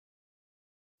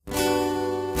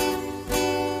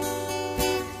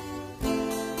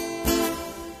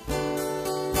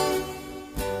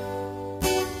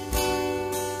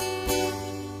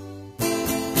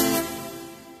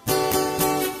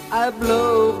I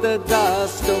blow the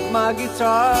dust of my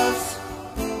guitars.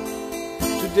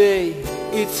 Today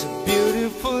it's a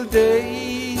beautiful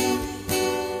day.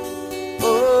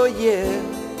 Oh yeah,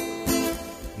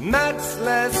 Max,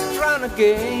 let's try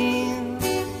again.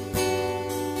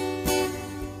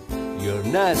 Your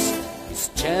nest is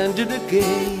chanted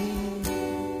again.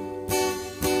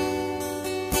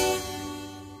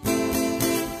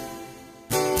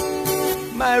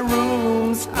 My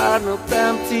rooms are not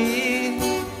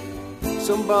empty.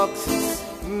 Some boxes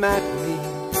make me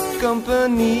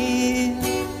company.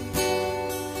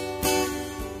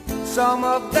 Some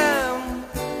of them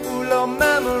full of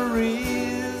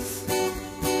memories,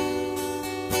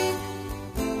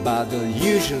 but the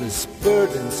usual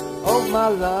burdens of my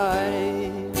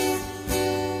life.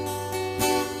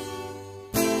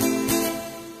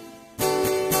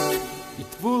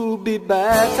 It would be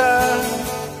better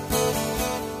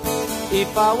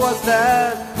if I was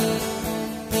dead.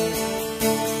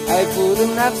 I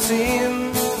wouldn't have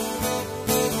seen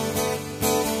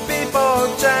people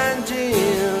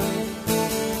changing.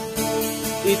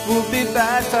 It would be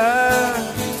better,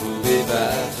 it would be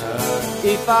better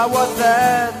if I was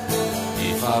dead.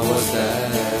 If I was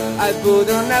dead, I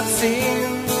wouldn't have seen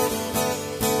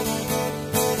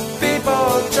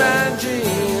people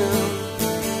changing.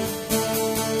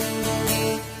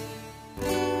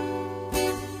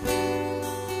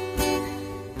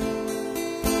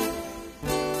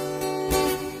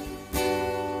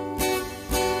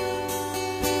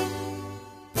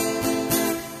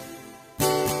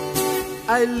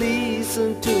 I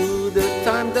listen to the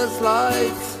time that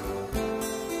slides.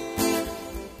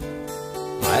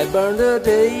 I burn the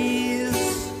days.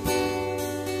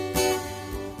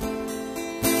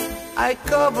 I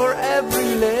cover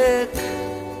every lake,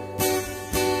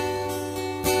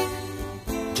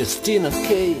 just in a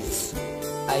case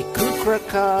I could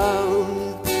crack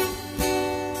out.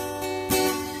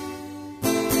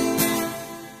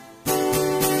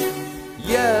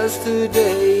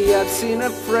 Yesterday I've seen a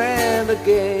friend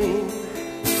again,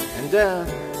 and then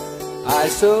I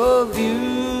saw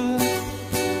you.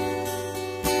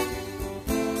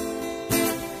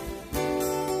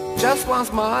 Just one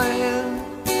smile,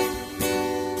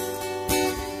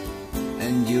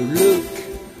 and your look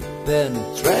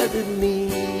penetrated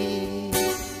me.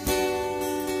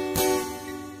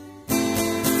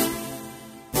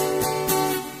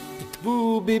 It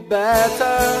would be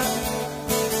better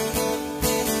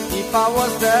if I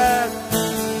was dead.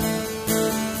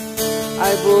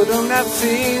 I wouldn't have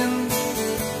seen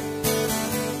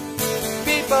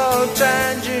people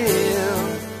changing.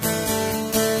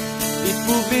 It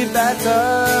would be better,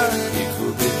 it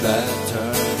would be better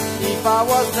if I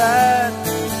was dead.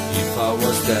 If I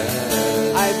was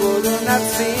dead, I wouldn't have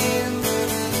seen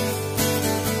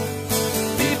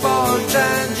people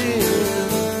changing.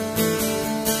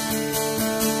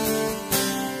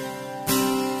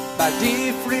 But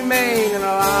if remaining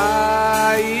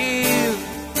alive,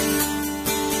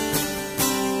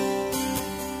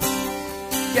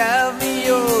 give me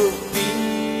your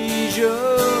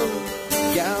vision,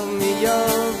 give me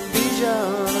your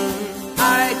vision. I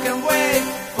can wait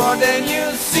for the new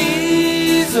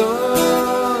season,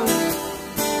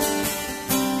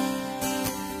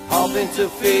 hoping to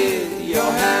feel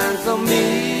your hands on me.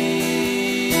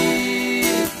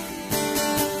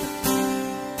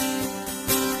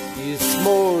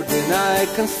 More than I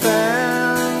can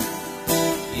stand.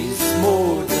 It's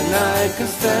more than I can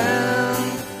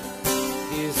stand.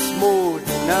 It's more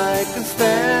than I can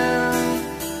stand.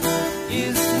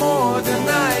 It's more than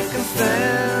I can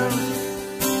stand.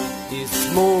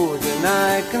 It's more than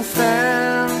I can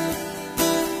stand.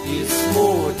 It's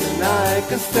more than I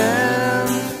can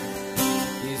stand.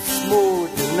 It's more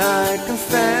than I can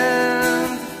stand.